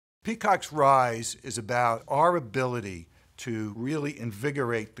Peacocks Rise is about our ability to really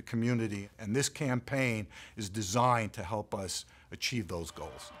invigorate the community, and this campaign is designed to help us achieve those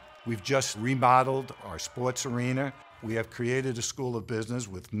goals. We've just remodeled our sports arena. We have created a school of business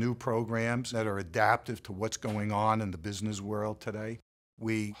with new programs that are adaptive to what's going on in the business world today.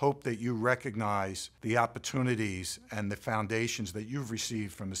 We hope that you recognize the opportunities and the foundations that you've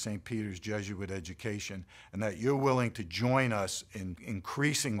received from the St. Peter's Jesuit education, and that you're willing to join us in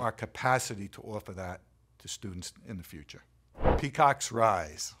increasing our capacity to offer that to students in the future. Peacocks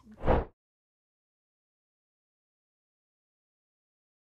Rise.